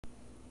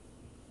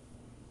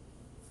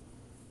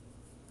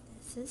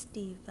This is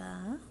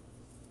Diva.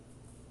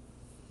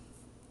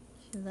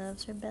 She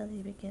loves her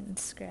belly getting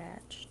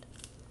scratched.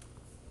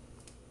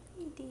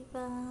 Hey,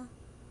 Diva.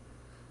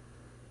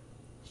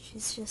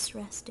 She's just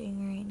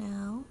resting right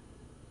now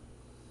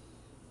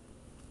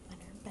in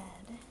her bed.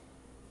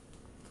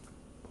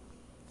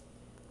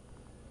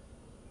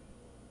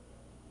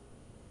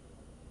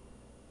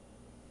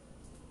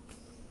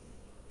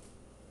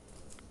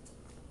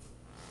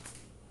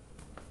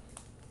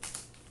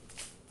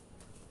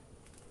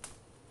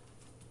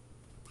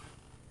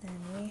 Then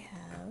we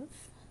have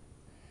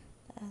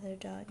the other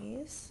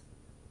doggies.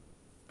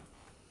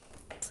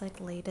 It's like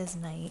late at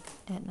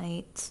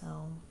night,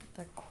 so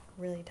they're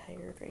really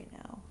tired right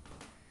now.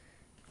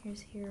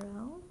 Here's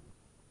Hero.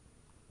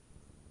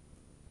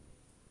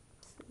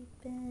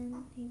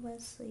 Sleeping. He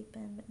was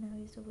sleeping, but now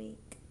he's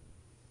awake.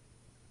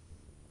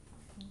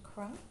 And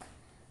Crunk.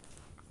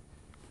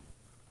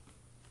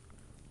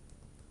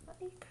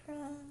 Hi,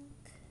 Crunk.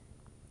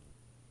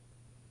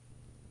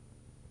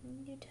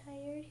 You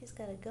tired? He's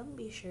got a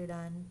Gumby shirt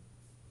on.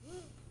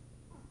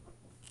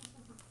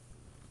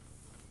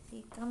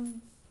 See,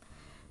 Gumby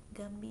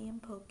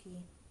and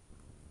Pokey.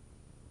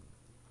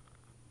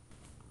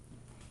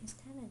 He's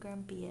kind of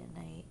grumpy at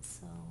night,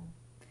 so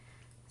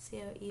see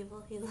how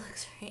evil he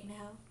looks right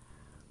now?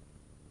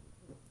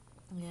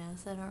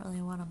 Yes, I don't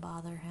really want to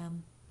bother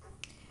him.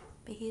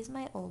 But he's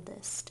my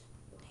oldest.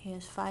 He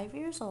is 5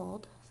 years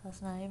old, so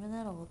that's not even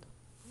that old.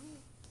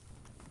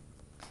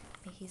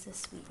 But he's a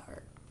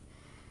sweetheart.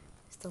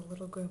 Just a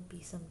little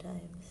grumpy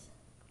sometimes.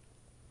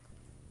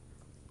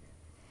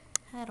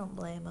 I don't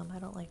blame him. I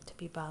don't like to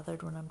be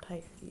bothered when I'm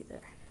tired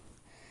either.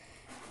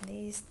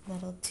 These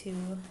little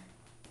two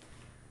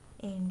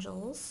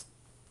angels,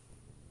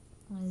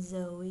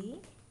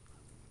 Zoe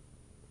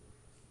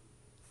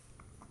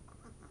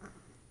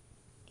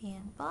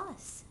and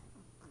Boss.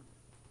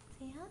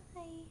 Say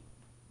hi.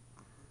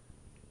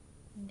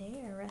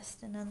 They are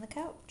resting on the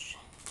couch.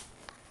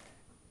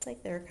 It's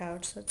like their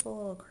couch, so it's a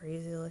little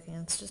crazy looking.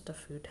 It's just a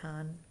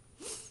futon.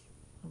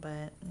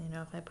 But, you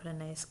know, if I put a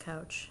nice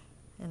couch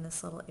in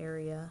this little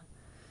area,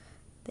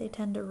 they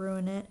tend to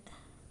ruin it.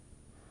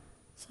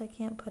 So I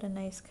can't put a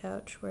nice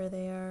couch where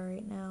they are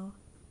right now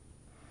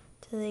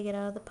till they get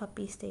out of the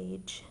puppy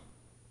stage.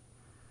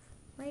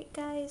 Right,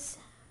 guys?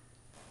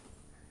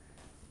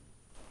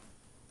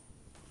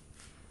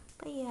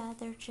 But yeah,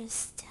 they're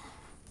just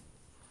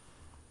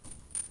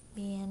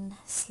being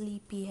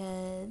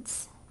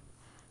sleepyheads.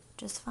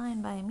 Just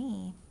fine by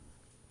me.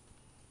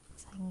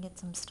 So I can get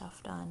some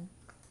stuff done.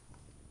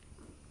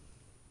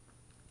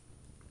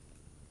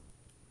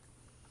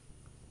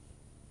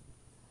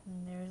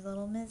 And there's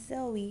little Miss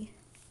Zoe.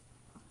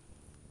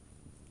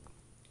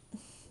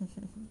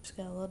 She's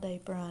got a little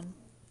diaper on,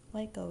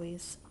 like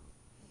always.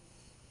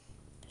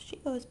 She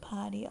goes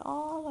potty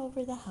all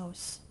over the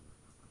house.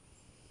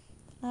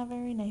 Not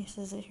very nice,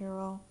 is it,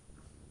 Hero?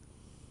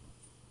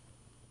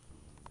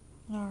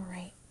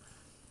 Alright.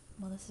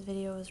 Well, this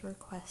video was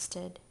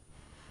requested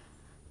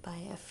by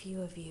a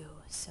few of you,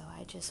 so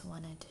I just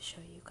wanted to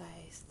show you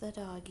guys the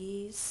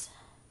doggies.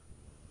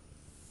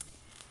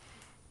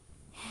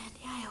 And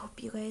yeah, I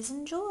hope you guys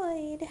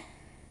enjoyed.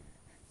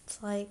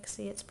 It's like,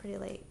 see, it's pretty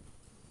late.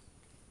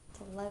 It's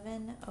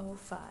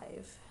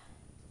 11:05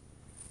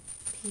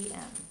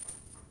 p.m.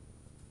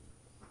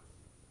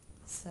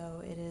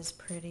 So it is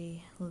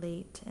pretty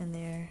late and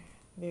they're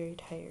very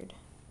tired.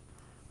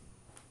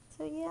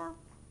 So yeah,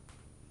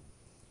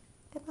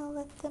 gonna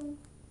let them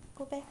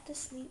go back to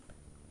sleep.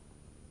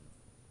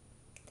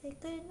 Say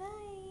good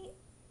night.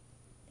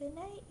 Good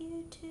night,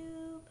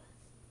 YouTube.